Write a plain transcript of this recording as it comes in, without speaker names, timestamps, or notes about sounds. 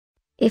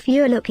If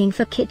you're looking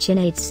for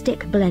KitchenAid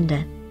stick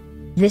blender,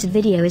 this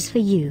video is for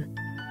you.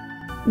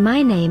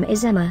 My name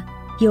is Emma,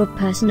 your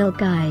personal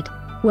guide.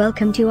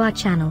 Welcome to our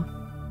channel.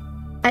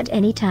 At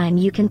any time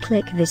you can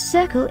click this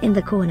circle in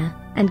the corner,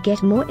 and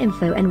get more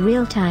info and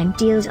real-time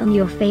deals on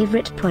your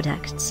favorite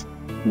products.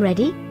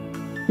 Ready?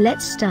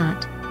 Let's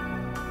start.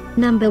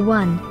 Number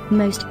 1,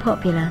 Most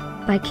Popular,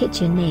 by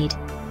KitchenAid.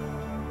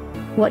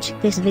 Watch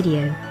this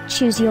video,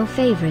 choose your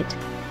favorite.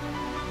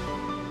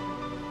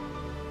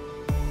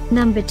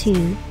 Number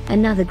 2,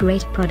 another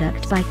great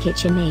product by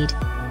KitchenAid.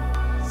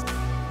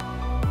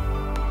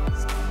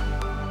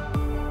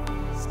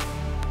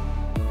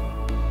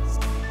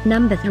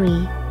 Number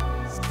 3.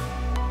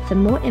 For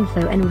more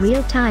info and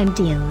real-time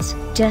deals,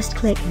 just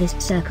click this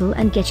circle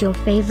and get your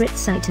favorite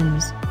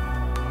items.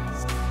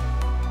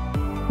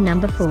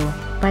 Number 4,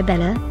 by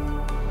Bella.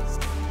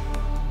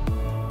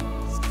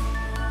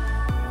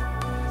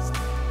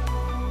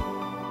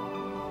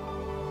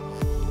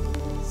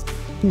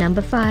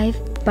 Number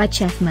 5, by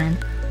Chefman.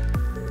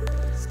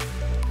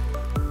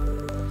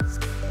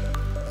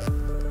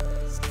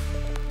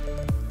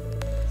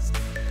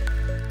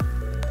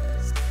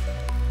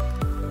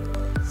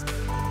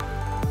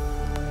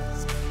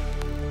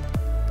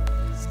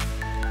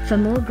 For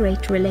more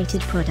great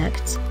related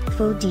products,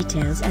 full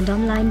details and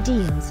online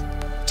deals,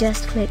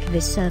 just click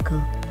this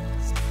circle.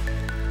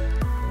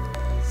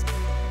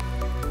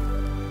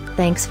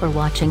 Thanks for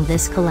watching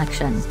this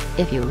collection.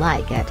 If you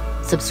like it,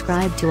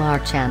 subscribe to our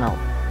channel.